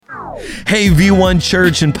Hey, V1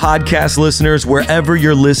 Church and podcast listeners, wherever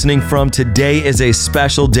you're listening from, today is a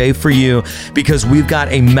special day for you because we've got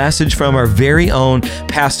a message from our very own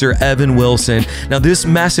Pastor Evan Wilson. Now, this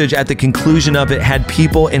message at the conclusion of it had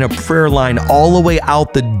people in a prayer line all the way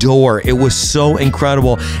out the door. It was so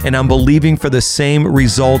incredible, and I'm believing for the same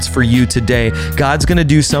results for you today. God's going to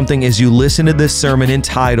do something as you listen to this sermon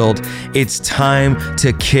entitled, "It's Time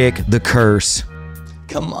to Kick the Curse."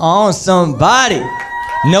 Come on, somebody.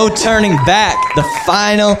 No turning back. The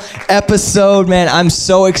final episode, man. I'm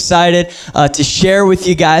so excited to share with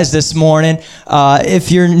you guys this morning.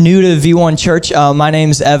 If you're new to V1 Church, my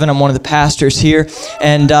name's Evan. I'm one of the pastors here.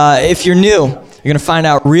 And if you're new, you're going to find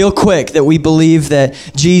out real quick that we believe that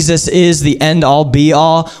Jesus is the end-all,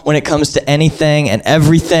 be-all when it comes to anything and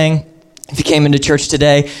everything. If you came into church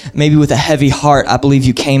today, maybe with a heavy heart, I believe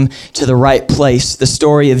you came to the right place. The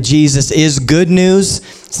story of Jesus is good news.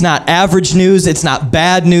 It's not average news. It's not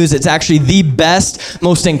bad news. It's actually the best,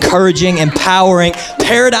 most encouraging, empowering,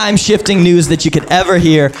 paradigm-shifting news that you could ever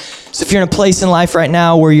hear. So if you're in a place in life right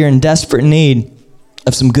now where you're in desperate need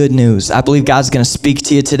of some good news, I believe God's going to speak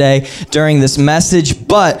to you today during this message.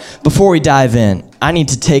 But before we dive in, I need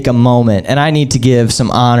to take a moment and I need to give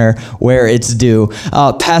some honor where it's due.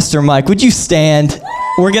 Pastor Mike, would you stand?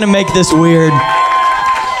 We're going to make this weird.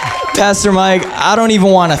 Pastor Mike, I don't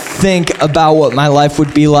even want to think about what my life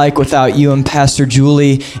would be like without you and Pastor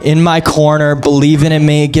Julie in my corner, believing in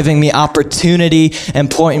me, giving me opportunity, and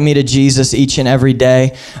pointing me to Jesus each and every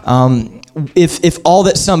day. If all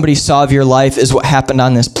that somebody saw of your life is what happened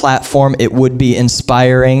on this platform, it would be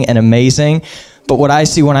inspiring and amazing. But what I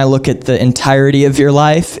see when I look at the entirety of your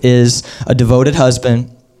life is a devoted husband,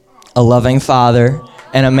 a loving father,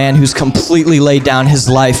 and a man who's completely laid down his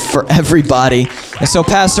life for everybody. And so,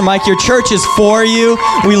 Pastor Mike, your church is for you.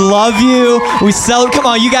 We love you. We celebrate. Come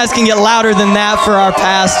on, you guys can get louder than that for our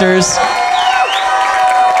pastors.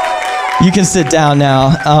 You can sit down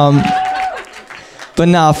now. But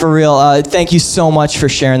no, for real, thank you so much for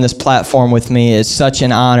sharing this platform with me. It's such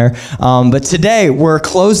an honor. But today, we're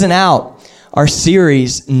closing out our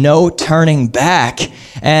series, No Turning Back.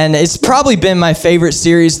 And it's probably been my favorite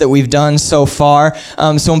series that we've done so far.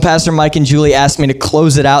 So when Pastor Mike and Julie asked me to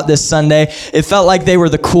close it out this Sunday, it felt like they were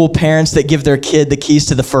the cool parents that give their kid the keys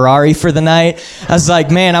to the Ferrari for the night. I was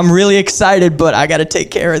like, man, I'm really excited, but I got to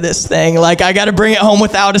take care of this thing. Like, I got to bring it home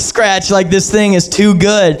without a scratch. Like, this thing is too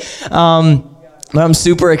good. But I'm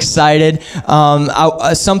super excited.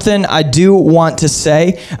 Something I do want to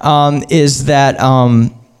say is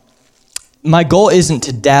that my goal isn't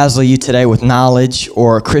to dazzle you today with knowledge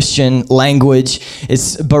or Christian language,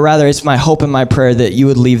 but rather it's my hope and my prayer that you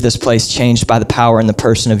would leave this place changed by the power and the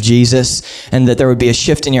person of Jesus, and that there would be a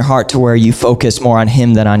shift in your heart to where you focus more on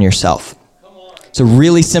Him than on yourself. It's a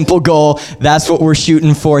really simple goal. That's what we're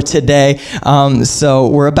shooting for today. So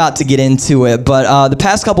we're about to get into it. But the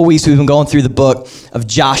past couple weeks, we've been going through the book of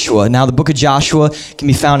Joshua. Now, the book of Joshua can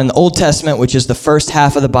be found in the Old Testament, which is the first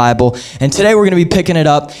half of the Bible. And today we're going to be picking it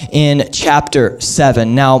up in chapter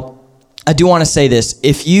 7. Now, I do want to say this.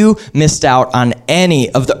 If you missed out on any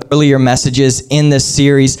of the earlier messages in this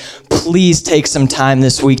series, please take some time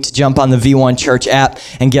this week to jump on the V1 Church app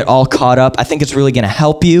and get all caught up. I think it's really going to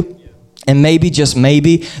help you. And maybe, just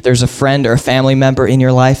maybe, there's a friend or a family member in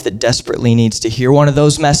your life that desperately needs to hear one of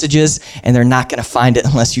those messages, and they're not going to find it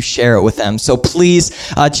unless you share it with them. So please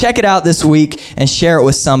check it out this week and share it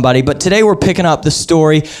with somebody. But today we're picking up the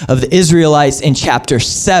story of the Israelites in chapter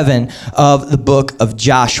 7 of the book of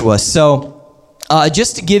Joshua. So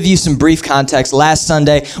just to give you some brief context, last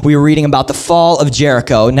Sunday we were reading about the fall of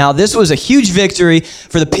Jericho. Now, this was a huge victory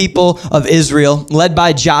for the people of Israel. Led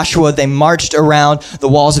by Joshua, they marched around the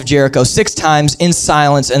walls of Jericho 6 times in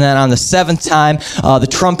silence, and then on the 7th time, the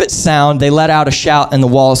trumpets sound, they let out a shout, and the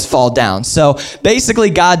walls fall down. So basically,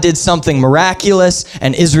 God did something miraculous,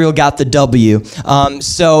 and Israel got the W.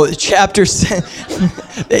 So chapter...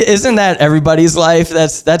 Isn't that everybody's life?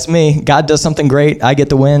 That's me. God does something great. I get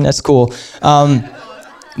the win. That's cool.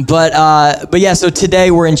 But yeah, so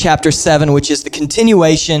today we're in chapter 7, which is the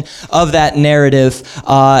continuation of that narrative,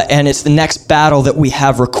 and it's the next battle that we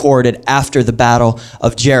have recorded after the Battle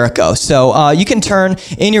of Jericho. So you can turn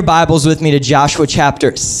in your Bibles with me to Joshua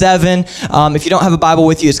chapter 7. If you don't have a Bible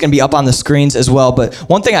with you, it's going to be up on the screens as well. But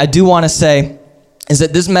one thing I do want to say is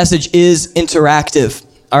that this message is interactive.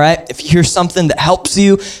 All right, if you hear something that helps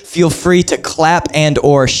you, feel free to clap and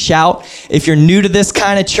or shout. If you're new to this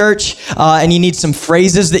kind of church and you need some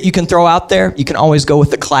phrases that you can throw out there, you can always go with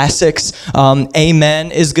the classics.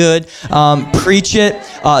 Amen is good. Preach it,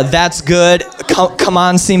 that's good. Come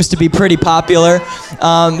on seems to be pretty popular.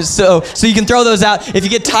 So you can throw those out. If you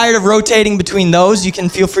get tired of rotating between those, you can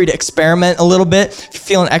feel free to experiment a little bit. If you're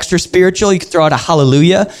feeling extra spiritual, you can throw out a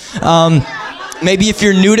hallelujah. Maybe if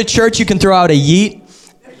you're new to church, you can throw out a yeet.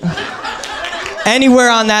 Anywhere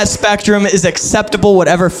on that spectrum is acceptable,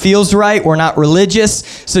 whatever feels right. We're not religious,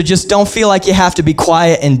 so just don't feel like you have to be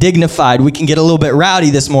quiet and dignified. We can get a little bit rowdy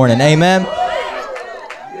this morning, amen?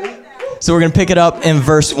 So we're going to pick it up in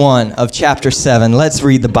verse 1 of chapter 7. Let's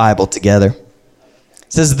read the Bible together. It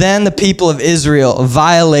says, "Then the people of Israel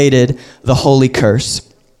violated the holy curse.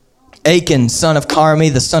 Achan, son of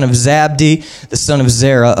Carmi, the son of Zabdi, the son of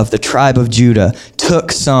Zerah of the tribe of Judah,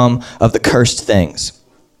 took some of the cursed things.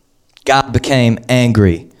 God became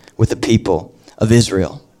angry with the people of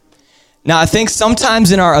Israel." Now, I think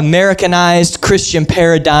sometimes in our Americanized Christian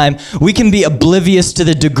paradigm, we can be oblivious to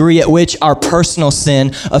the degree at which our personal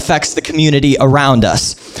sin affects the community around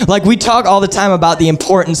us. Like, we talk all the time about the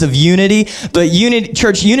importance of unity, but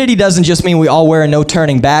church unity doesn't just mean we all wear a no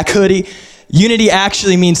turning back hoodie. Unity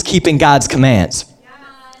actually means keeping God's commands.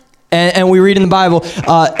 And we read in the Bible,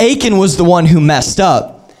 Achan was the one who messed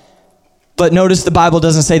up. But notice the Bible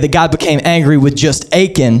doesn't say that God became angry with just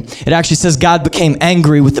Achan. It actually says God became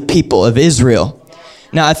angry with the people of Israel.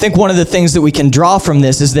 Now, I think one of the things that we can draw from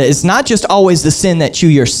this is that it's not just always the sin that you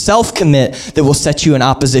yourself commit that will set you in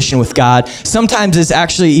opposition with God. Sometimes it's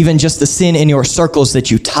actually even just the sin in your circles that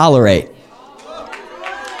you tolerate.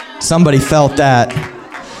 Somebody felt that.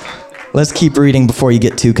 Let's keep reading before you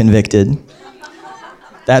get too convicted.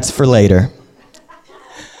 That's for later.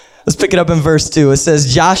 Let's pick it up in verse 2. It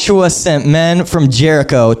says, "Joshua sent men from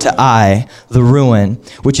Jericho to Ai, the ruin,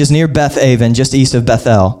 which is near Beth-aven, just east of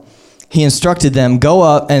Bethel. He instructed them, 'Go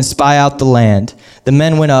up and spy out the land.' The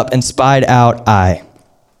men went up and spied out Ai.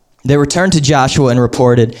 They returned to Joshua and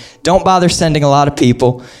reported, 'Don't bother sending a lot of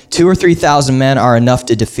people. 2,000 or 3,000 men are enough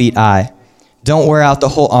to defeat Ai. Don't wear out the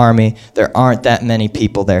whole army. There aren't that many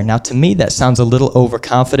people there.'" Now, to me, that sounds a little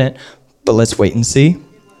overconfident, but let's wait and see.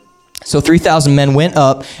 So 3,000 men went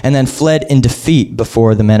up and then fled in defeat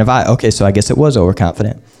before the men of Ai. Okay, so I guess it was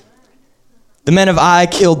overconfident. The men of Ai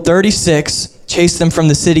killed 36, chased them from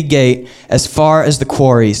the city gate as far as the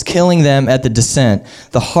quarries, killing them at the descent.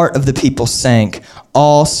 The heart of the people sank,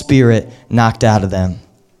 all spirit knocked out of them.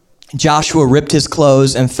 Joshua ripped his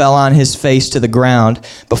clothes and fell on his face to the ground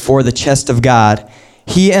before the chest of God.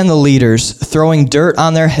 He and the leaders, throwing dirt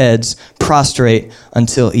on their heads, prostrate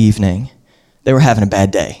until evening. They were having a bad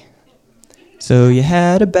day. So you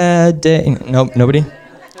had a bad day. Nope, nobody?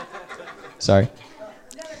 Sorry.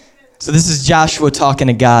 So this is Joshua talking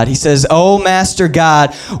to God. He says, "Oh, Master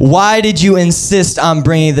God, why did you insist on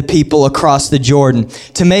bringing the people across the Jordan?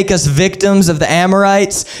 To make us victims of the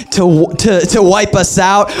Amorites? To wipe us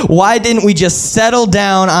out? Why didn't we just settle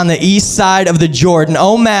down on the east side of the Jordan?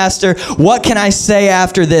 Oh, Master, what can I say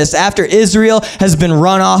after this? After Israel has been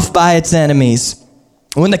run off by its enemies?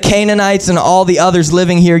 When the Canaanites and all the others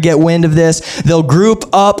living here get wind of this, they'll group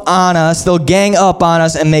up on us, they'll gang up on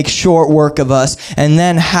us and make short work of us. And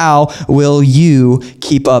then how will you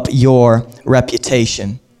keep up your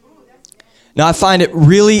reputation?" Now, I find it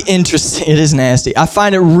really interesting. It is nasty. I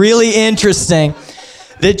find it really interesting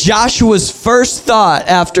that Joshua's first thought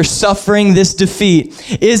after suffering this defeat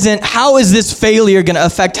isn't, how is this failure going to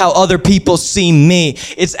affect how other people see me?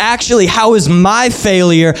 It's actually, how is my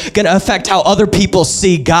failure going to affect how other people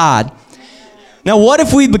see God? Now, what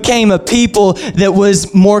if we became a people that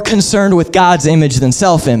was more concerned with God's image than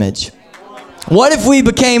self-image? What if we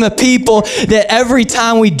became a people that every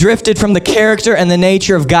time we drifted from the character and the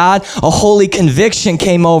nature of God, a holy conviction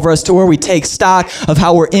came over us to where we take stock of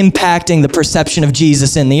how we're impacting the perception of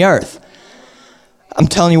Jesus in the earth? I'm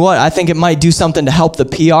telling you what, I think it might do something to help the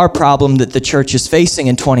PR problem that the church is facing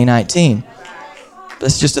in 2019.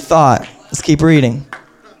 That's just a thought. Let's keep reading.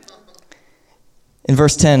 In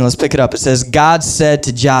verse 10, let's pick it up. It says, "God said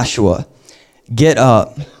to Joshua, 'Get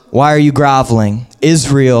up. Why are you groveling?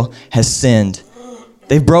 Israel has sinned.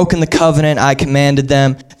 They've broken the covenant I commanded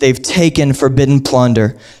them. They've taken forbidden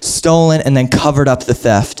plunder, stolen and then covered up the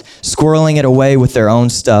theft, squirreling it away with their own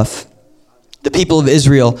stuff. The people of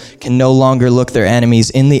Israel can no longer look their enemies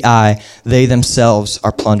in the eye. They themselves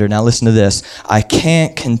are plundered.'" Now listen to this. "I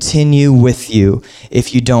can't continue with you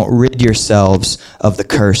if you don't rid yourselves of the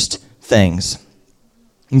cursed things."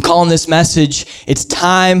 I'm calling this message, "It's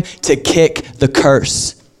time to kick the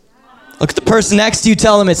curse." Look at the person next to you,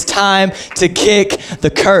 tell them it's time to kick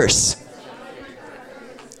the curse.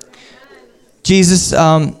 Jesus,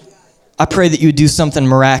 I pray that you would do something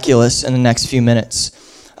miraculous in the next few minutes.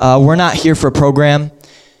 We're not here for a program.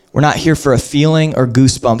 We're not here for a feeling or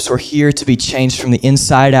goosebumps. We're here to be changed from the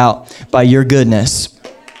inside out by your goodness.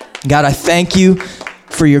 God, I thank you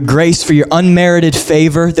for your grace, for your unmerited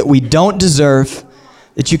favor that we don't deserve,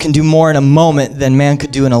 that you can do more in a moment than man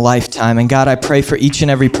could do in a lifetime. And God, I pray for each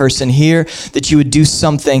and every person here that you would do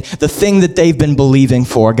something, the thing that they've been believing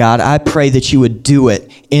for. God, I pray that you would do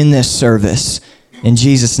it in this service. In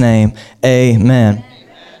Jesus' name, amen.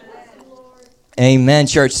 Amen,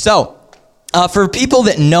 church. So, for people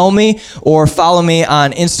that know me or follow me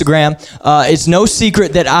on Instagram, it's no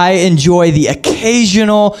secret that I enjoy the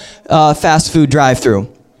occasional fast food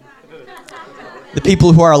drive-thru. The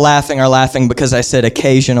people who are laughing because I said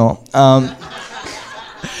occasional.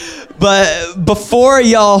 But before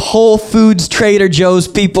y'all Whole Foods, Trader Joe's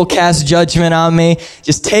people cast judgment on me,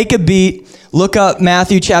 just take a beat, look up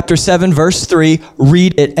Matthew chapter 7, verse 3,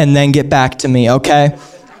 read it, and then get back to me, okay?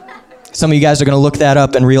 Some of you guys are going to look that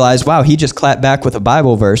up and realize, wow, he just clapped back with a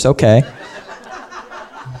Bible verse. Okay.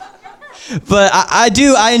 But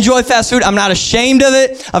I enjoy fast food. I'm not ashamed of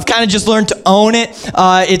it. I've kind of just learned to own it.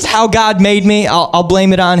 It's how God made me. I'll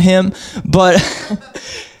blame it on him. But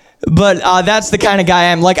that's the kind of guy I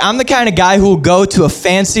am. Like, I'm the kind of guy who will go to a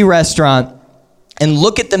fancy restaurant and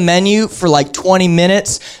look at the menu for like 20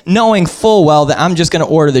 minutes, knowing full well that I'm just going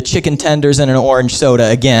to order the chicken tenders and an orange soda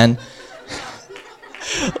again.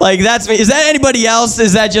 Like, that's me. Is that anybody else?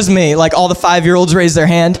 Is that just me? Like, all the 5-year-olds raise their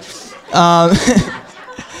hand.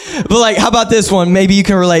 But like, how about this one? Maybe you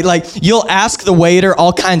can relate. Like, you'll ask the waiter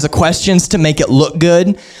all kinds of questions to make it look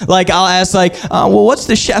good. Like, I'll ask like, well, what's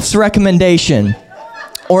the chef's recommendation?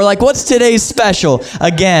 Or like, what's today's special?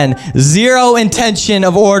 Again, zero intention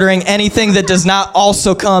of ordering anything that does not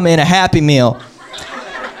also come in a Happy Meal.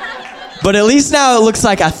 But at least now it looks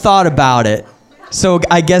like I thought about it. So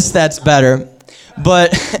I guess that's better.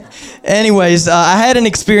 But anyways, I had an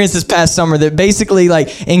experience this past summer that basically like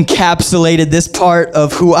encapsulated this part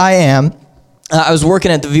of who I am. I was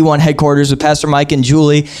working at the V1 headquarters with Pastor Mike and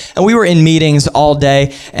Julie, and we were in meetings all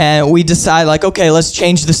day, and we decided like, okay, let's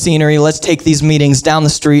change the scenery. Let's take these meetings down the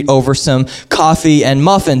street over some coffee and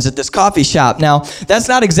muffins at this coffee shop. Now, that's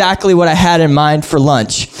not exactly what I had in mind for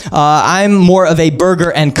lunch. I'm more of a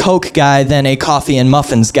burger and Coke guy than a coffee and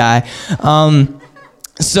muffins guy.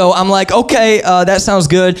 So I'm like, okay, that sounds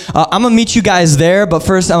good. I'm going to meet you guys there, but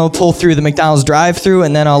first I'm going to pull through the McDonald's drive-thru,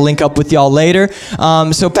 and then I'll link up with y'all later.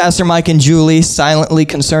 So Pastor Mike and Julie, silently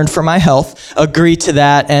concerned for my health, agree to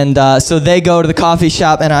that, and so they go to the coffee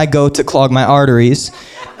shop, and I go to clog my arteries.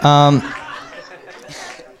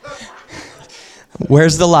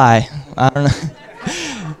 Where's the lie? I don't know.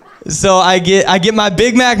 So I get my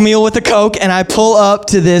Big Mac meal with a Coke, and I pull up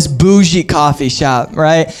to this bougie coffee shop,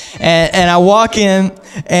 right? And I walk in,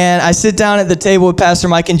 and I sit down at the table with Pastor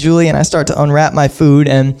Mike and Julie, and I start to unwrap my food,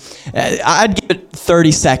 and I'd give it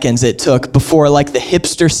 30 seconds it took before like the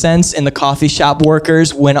hipster sense in the coffee shop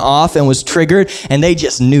workers went off and was triggered, and they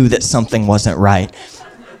just knew that something wasn't right.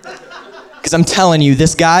 Because I'm telling you,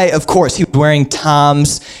 this guy, of course, he was wearing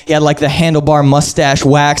Toms. He had like the handlebar mustache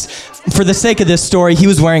wax. For the sake of this story, he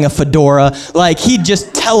was wearing a fedora. Like, he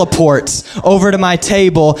just teleports over to my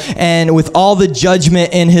table, and with all the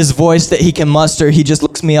judgment in his voice that he can muster, he just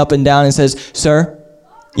looks me up and down and says, "Sir,"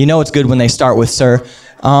 you know it's good when they start with "sir,"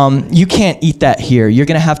 "you can't eat that here. You're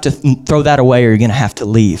going to have to throw that away, or you're going to have to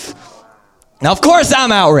leave." Now, of course,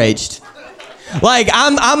 I'm outraged. Like,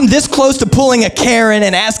 I'm this close to pulling a Karen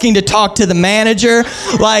and asking to talk to the manager.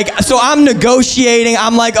 Like, so I'm negotiating.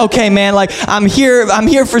 I'm like, okay, man, like, I'm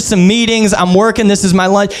here for some meetings. I'm working. This is my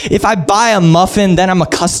lunch. If I buy a muffin, then I'm a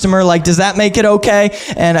customer. Like, does that make it okay?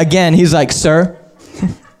 And again, he's like, "Sir,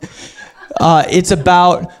 it's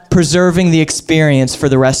about preserving the experience for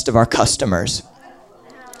the rest of our customers."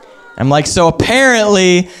 I'm like, so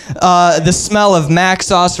apparently the smell of Mac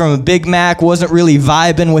sauce from a Big Mac wasn't really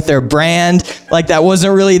vibing with their brand. Like, that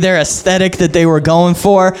wasn't really their aesthetic that they were going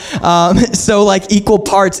for. So like equal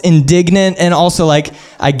parts indignant and also like,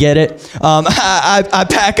 I get it. I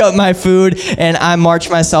pack up my food and I march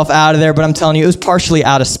myself out of there, but I'm telling you, it was partially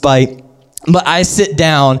out of spite. But I sit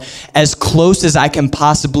down as close as I can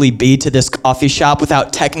possibly be to this coffee shop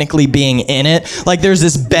without technically being in it. Like, there's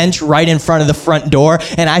this bench right in front of the front door,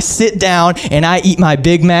 and I sit down and I eat my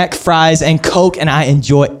Big Mac, fries, and Coke, and I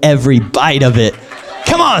enjoy every bite of it.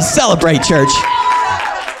 Come on, celebrate, church.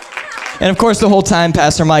 And of course, the whole time,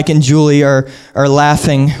 Pastor Mike and Julie are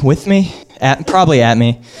laughing with me, probably at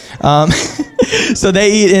me. So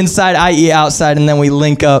they eat inside, I eat outside, and then we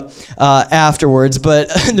link up afterwards. But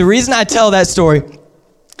the reason I tell that story,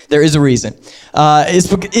 there is a reason.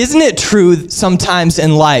 Isn't it true sometimes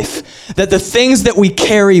in life that the things that we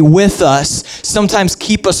carry with us sometimes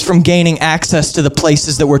keep us from gaining access to the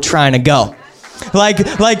places that we're trying to go?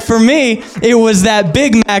 Like for me, it was that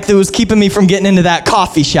Big Mac that was keeping me from getting into that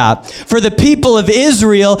coffee shop. For the people of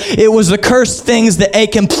Israel, it was the cursed things that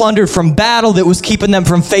Achan plundered from battle that was keeping them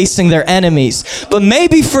from facing their enemies. But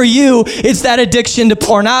maybe for you, it's that addiction to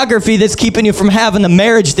pornography that's keeping you from having the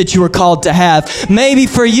marriage that you were called to have. Maybe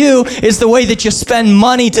for you, it's the way that you spend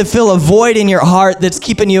money to fill a void in your heart that's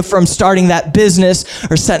keeping you from starting that business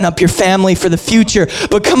or setting up your family for the future.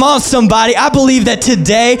 But come on, somebody, I believe that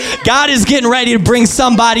today, God is getting ready to bring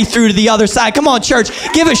somebody through to the other side. Come on, church,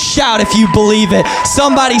 give a shout if you believe it.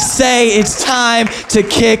 Somebody say it's time to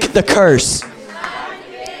kick the curse.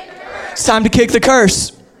 It's time to kick the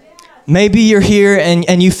curse. Maybe you're here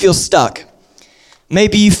and you feel stuck.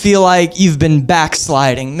 Maybe you feel like you've been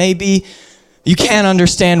backsliding. Maybe you can't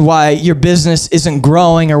understand why your business isn't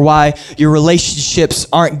growing or why your relationships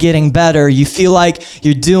aren't getting better. You feel like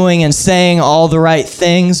you're doing and saying all the right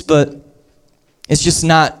things, but it's just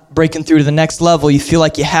not breaking through to the next level. You feel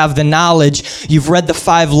like you have the knowledge. You've read the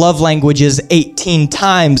 5 love languages 18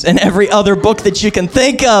 times and every other book that you can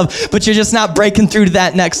think of, but you're just not breaking through to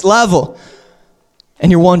that next level.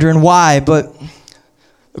 And you're wondering why. But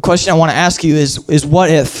the question I want to ask you is what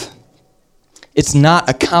if it's not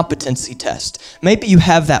a competency test? Maybe you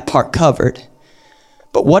have that part covered,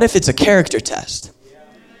 but what if it's a character test?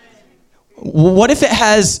 What if it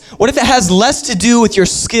has less to do with your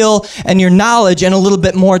skill and your knowledge and a little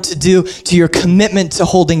bit more to do to your commitment to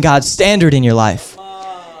holding God's standard in your life?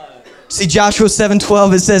 See, Joshua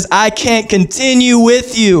 7:12, it says, I can't continue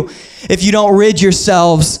with you if you don't rid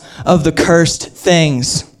yourselves of the cursed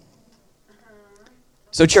things.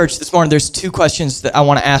 So church, this morning there's 2 questions that I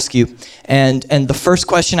want to ask you. And the first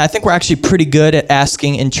question, I think we're actually pretty good at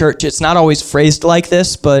asking in church. It's not always phrased like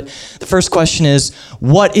this, but the first question is,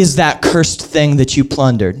 what is that cursed thing that you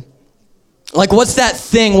plundered? Like, what's that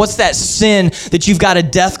thing, what's that sin that you've got a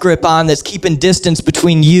death grip on that's keeping distance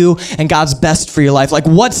between you and God's best for your life? Like,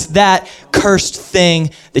 what's that cursed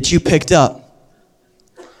thing that you picked up?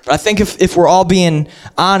 But I think if we're all being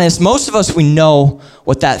honest, most of us, we know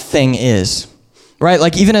what that thing is. Right?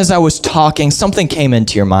 Like even as I was talking, something came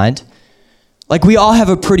into your mind. Like we all have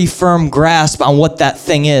a pretty firm grasp on what that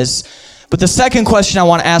thing is. But the second question I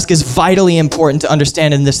want to ask is vitally important to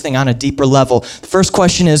understanding this thing on a deeper level. The first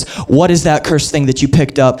question is, what is that cursed thing that you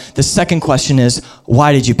picked up? The second question is,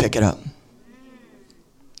 why did you pick it up?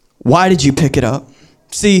 Why did you pick it up?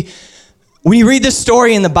 See, when you read this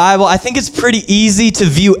story in the Bible, I think it's pretty easy to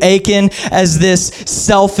view Achan as this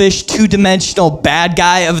selfish, 2-dimensional bad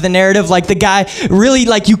guy of the narrative. Like the guy really,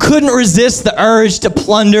 like you couldn't resist the urge to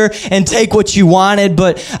plunder and take what you wanted.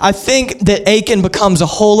 But I think that Achan becomes a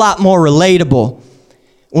whole lot more relatable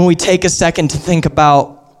when we take a second to think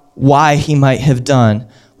about why he might have done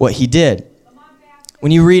what he did.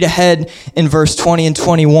 When you read ahead in verse 20 and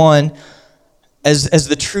 21, as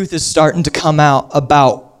the truth is starting to come out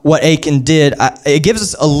about what Achan did, it gives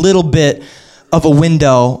us a little bit of a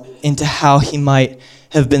window into how he might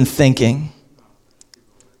have been thinking.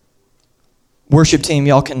 Worship team,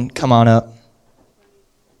 y'all can come on up.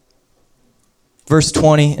 Verse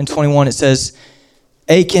 20 and 21, it says,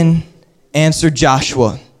 Achan answered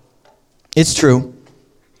Joshua, it's true,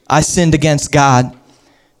 I sinned against God,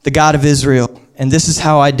 the God of Israel, and this is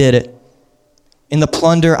how I did it. In the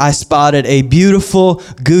plunder, I spotted a beautiful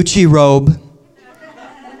Gucci robe.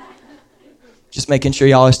 Just making sure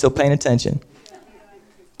y'all are still paying attention.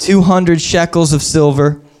 200 shekels of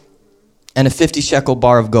silver and a 50 shekel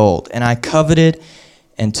bar of gold. And I coveted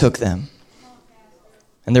and took them.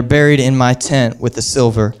 And they're buried in my tent with the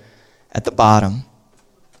silver at the bottom.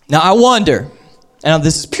 Now I wonder, and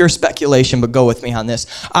this is pure speculation, but go with me on this.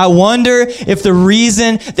 I wonder if the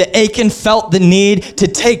reason that Achan felt the need to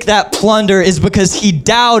take that plunder is because he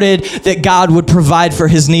doubted that God would provide for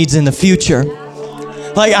his needs in the future.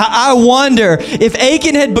 Like, I wonder if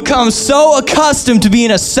Achan had become so accustomed to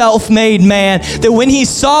being a self-made man that when he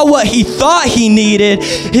saw what he thought he needed,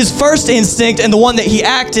 his first instinct and the one that he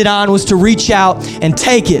acted on was to reach out and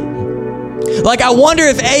take it. Like, I wonder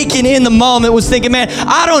if Achan in the moment was thinking, man,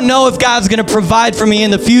 I don't know if God's going to provide for me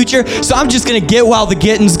in the future, so I'm just going to get while the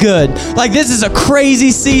getting's good. Like, this is a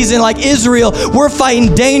crazy season. Like Israel, we're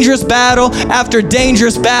fighting dangerous battle after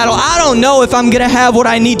dangerous battle. I don't know if I'm going to have what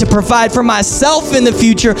I need to provide for myself in the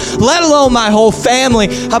future, let alone my whole family.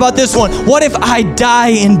 How about this one? What if I die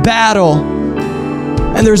in battle?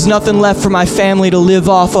 And and there's nothing left for my family to live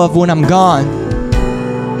off of when I'm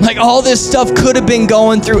gone. Like all this stuff could have been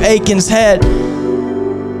going through Achan's head.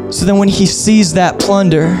 So then when he sees that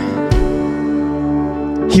plunder,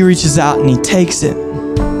 he reaches out and he takes it.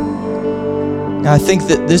 Now I think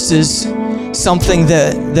that this is something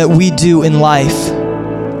that we do in life.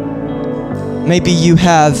 Maybe you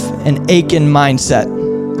have an Achan mindset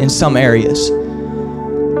in some areas.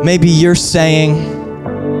 Maybe you're saying,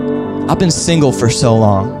 I've been single for so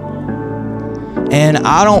long, and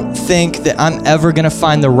I don't think that I'm ever gonna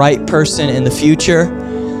find the right person in the future,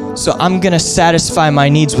 so I'm gonna satisfy my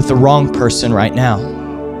needs with the wrong person right now.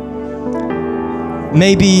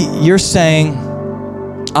 Maybe you're saying,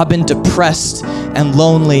 I've been depressed and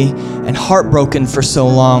lonely and heartbroken for so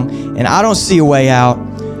long, and I don't see a way out,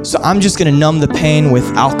 so I'm just gonna numb the pain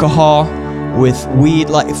with alcohol, with weed,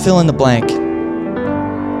 like fill in the blank.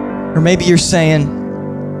 Or maybe you're saying,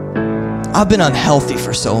 I've been unhealthy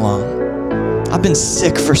for so long. I've been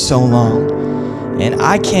sick for so long, and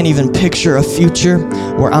I can't even picture a future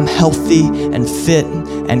where I'm healthy and fit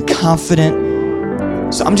and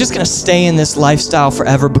confident. So I'm just gonna stay in this lifestyle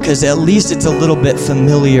forever because at least it's a little bit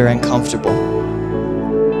familiar and comfortable.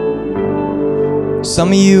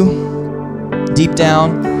 Some of you, deep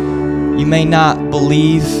down, you may not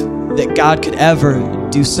believe that God could ever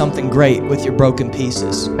do something great with your broken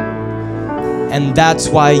pieces. And that's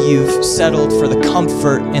why you've settled for the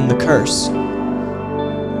comfort in the curse.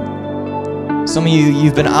 Some of you,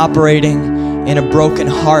 you've been operating in a broken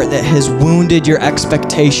heart that has wounded your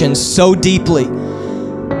expectations so deeply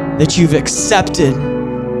that you've accepted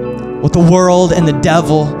what the world and the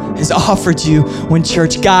devil has offered you, when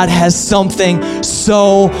church, God has something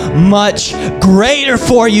so much greater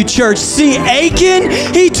for you, church. See,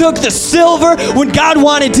 Achan, he took the silver when God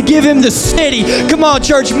wanted to give him the city. Come on,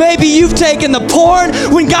 church. Maybe you've taken the porn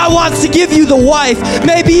when God wants to give you the wife.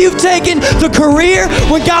 Maybe you've taken the career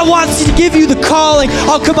when God wants to give you the calling.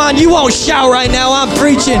 Oh, come on, you won't shout right now. I'm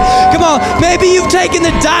preaching. Come on. Maybe you've taken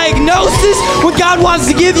the diagnosis when God wants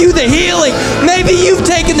to give you the healing. Maybe you've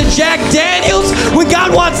taken the Jack Daniels when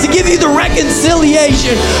God wants to give you the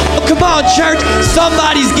reconciliation. Oh, come on, church.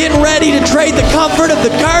 Somebody's getting ready to trade the comfort of the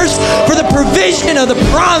curse for the provision of the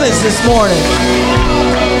promise this morning.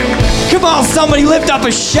 Come on, somebody lift up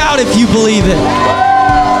a shout if you believe it.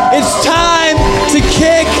 It's time to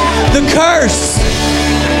kick the curse.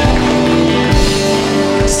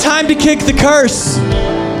 It's time to kick the curse.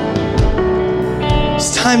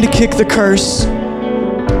 It's time to kick the curse.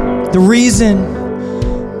 The reason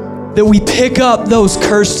that we pick up those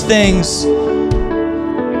cursed things,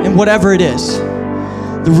 and whatever it is,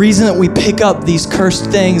 the reason that we pick up these cursed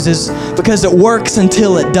things is because it works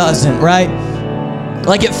until it doesn't, right?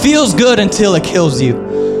 Like it feels good until it kills you.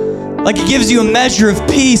 Like it gives you a measure of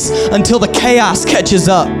peace until the chaos catches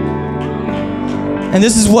up. And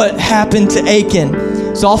this is what happened to Achan.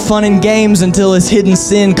 It's all fun and games until his hidden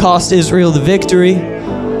sin cost Israel the victory.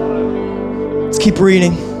 Let's keep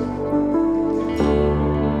reading.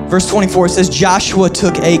 Verse 24 says, Joshua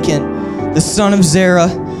took Achan, the son of Zerah,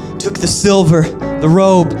 took the silver, the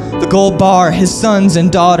robe, the gold bar, his sons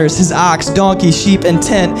and daughters, his ox, donkey, sheep, and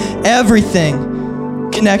tent,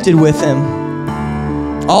 everything connected with him.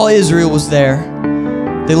 All Israel was there.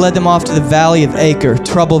 They led them off to the valley of Achor,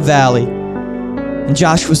 Trouble Valley. And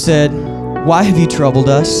Joshua said, why have you troubled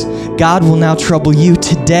us? God will now trouble you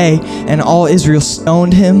today. And all Israel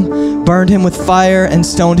stoned him, burned him with fire, and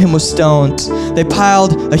stoned him with stones. They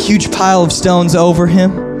piled a huge pile of stones over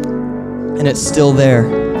him, and it's still there.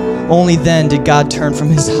 Only then did God turn from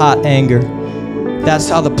his hot anger. That's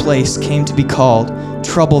how the place came to be called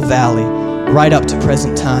Trouble Valley, right up to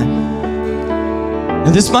present time. Now,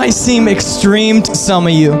 this might seem extreme to some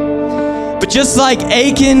of you, but just like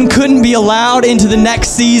Achan couldn't be allowed into the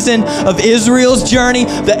next season of Israel's journey,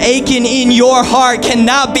 the Achan in your heart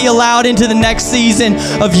cannot be allowed into the next season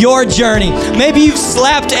of your journey. Maybe you've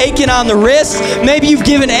slapped Achan on the wrist. Maybe you've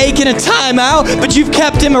given Achan a timeout, but you've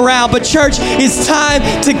kept him around. But church, it's time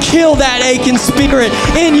to kill that Achan spirit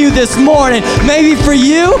in you this morning. Maybe for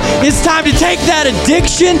you, it's time to take that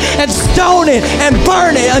addiction and stone it and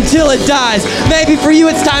burn it until it dies. Maybe for you,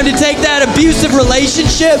 it's time to take that abusive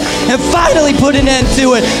relationship and finally put an end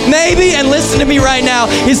to it. Maybe, and listen to me right now,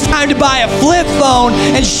 it's time to buy a flip phone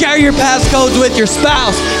and share your passcodes with your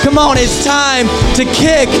spouse. Come on, it's time to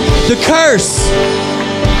kick the curse.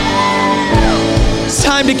 It's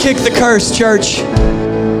time to kick the curse, church.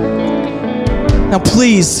 Now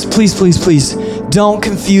please, please, please, please, don't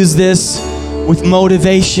confuse this with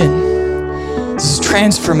motivation. This is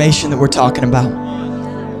transformation that we're talking about.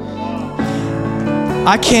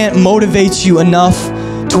 I can't motivate you enough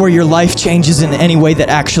to where your life changes in any way that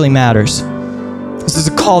actually matters. This is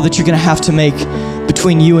a call that you're going to have to make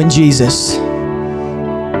between you and Jesus.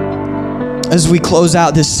 As we close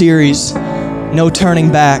out this series, No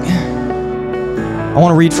Turning Back, I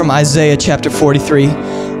want to read from Isaiah chapter 43,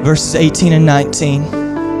 verses 18 and 19.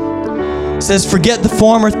 It says, "Forget the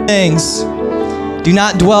former things. Do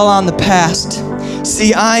not dwell on the past.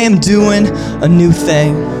 See, I am doing a new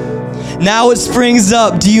thing. Now it springs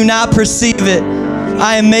up. Do you not perceive it?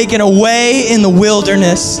 I am making a way in the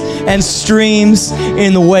wilderness and streams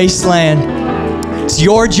in the wasteland." It's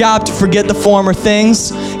your job to forget the former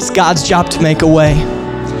things. It's God's job to make a way.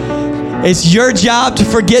 It's your job to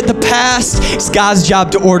forget the past. It's God's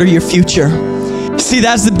job to order your future. See,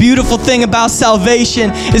 that's the beautiful thing about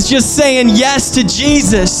salvation. It's just saying yes to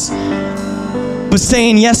Jesus. But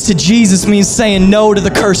saying yes to Jesus means saying no to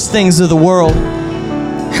the cursed things of the world.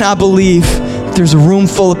 And I believe there's a room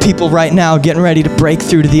full of people right now getting ready to break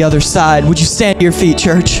through to the other side. Would you stand to your feet,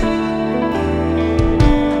 church?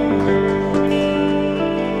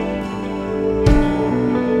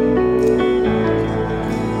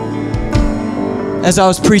 As I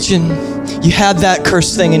was preaching, you had that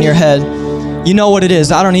cursed thing in your head. You know what it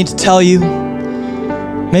is. I don't need to tell you.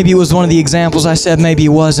 Maybe it was one of the examples I said, maybe it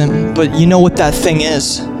wasn't, but you know what that thing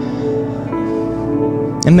is.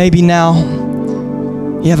 And maybe now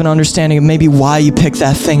you have an understanding of maybe why you picked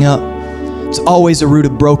that thing up. It's always a root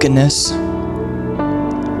of brokenness.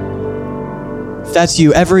 If that's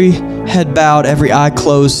you, every head bowed, every eye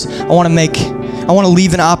closed, I want to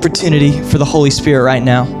leave an opportunity for the Holy Spirit right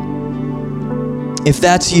now. If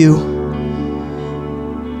that's you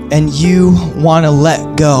and you want to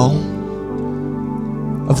let go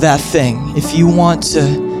of that thing, if you want to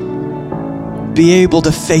be able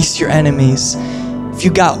to face your enemies, if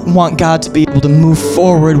you want God to be able to move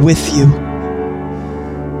forward with you,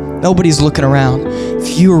 nobody's looking around.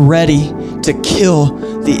 If you're ready to kill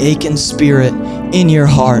the Achan spirit in your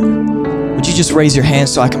heart, would you just raise your hand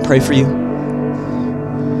so I can pray for you?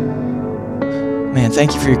 Man,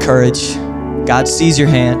 thank you for your courage. God sees your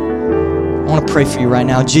hand. I want to pray for you right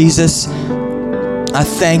now. Jesus, I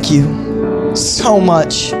thank you so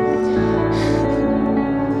much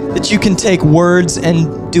that you can take words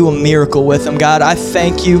and do a miracle with them. God, I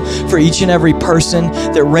thank you for each and every person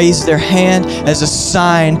that raised their hand as a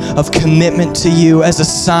sign of commitment to you, as a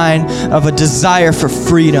sign of a desire for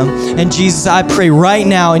freedom. And Jesus, I pray right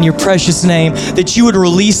now in your precious name that you would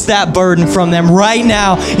release that burden from them right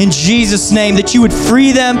now in Jesus' name, that you would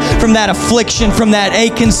free them from that affliction, from that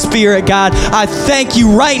aching spirit, God. I thank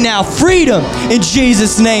you right now. Freedom in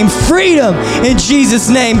Jesus' name. Freedom in Jesus'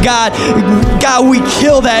 name, God. God, we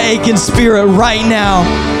kill that aching spirit right now.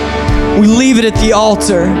 We leave it at the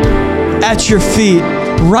altar, at your feet,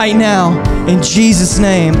 right now. In Jesus'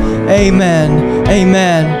 name, amen,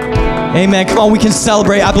 amen, amen. Come on, we can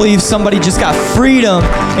celebrate. I believe somebody just got freedom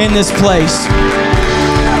in this place.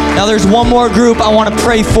 Now there's one more group I want to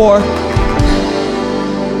pray for.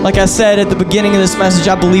 Like I said at the beginning of this message,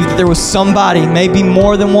 I believe that there was somebody, maybe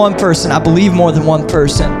more than one person, I believe more than one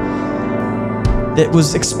person, that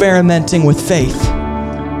was experimenting with faith.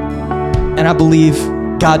 And I believe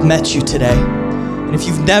God met you today. And if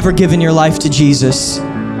you've never given your life to Jesus,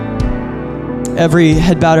 every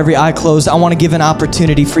head bowed, every eye closed, I want to give an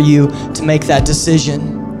opportunity for you to make that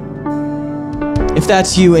decision. If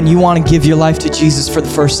that's you and you want to give your life to Jesus for the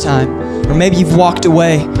first time, or maybe you've walked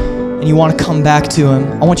away and you want to come back to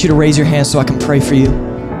him, I want you to raise your hand so I can pray for you.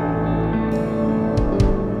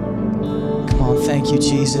 Come on, thank you,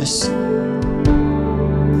 Jesus.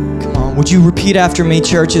 Would you repeat after me,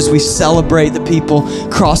 church, as we celebrate the people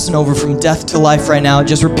crossing over from death to life right now?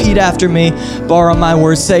 Just repeat after me, borrow my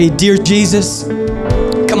words, say, "Dear Jesus."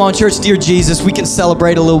 Come on, church, dear Jesus. We can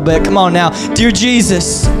celebrate a little bit. Come on now. Dear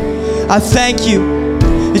Jesus, I thank you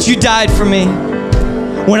that you died for me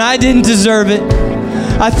when I didn't deserve it.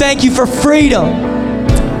 I thank you for freedom.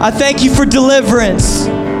 I thank you for deliverance,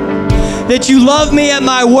 that you love me at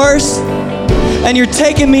my worst and you're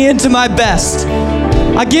taking me into my best.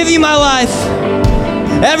 I give you my life,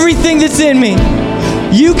 everything that's in me.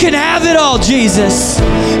 You can have it all, Jesus.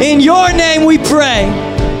 In your name we pray.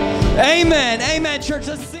 Amen. Amen, church.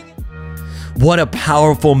 Let's sing it. What a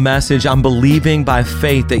powerful message. I'm believing by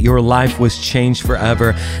faith that your life was changed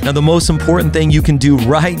forever. Now, the most important thing you can do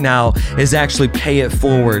right now is actually pay it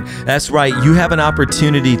forward. That's right. You have an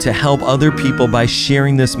opportunity to help other people by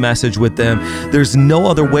sharing this message with them. There's no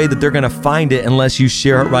other way that they're going to find it unless you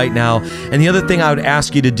share it right now. And the other thing I would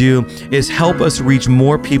ask you to do is help us reach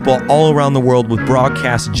more people all around the world with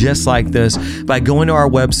broadcasts just like this by going to our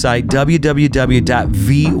website,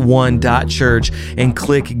 www.v1.church, and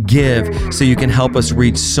click Give so you you can help us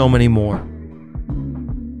reach so many more.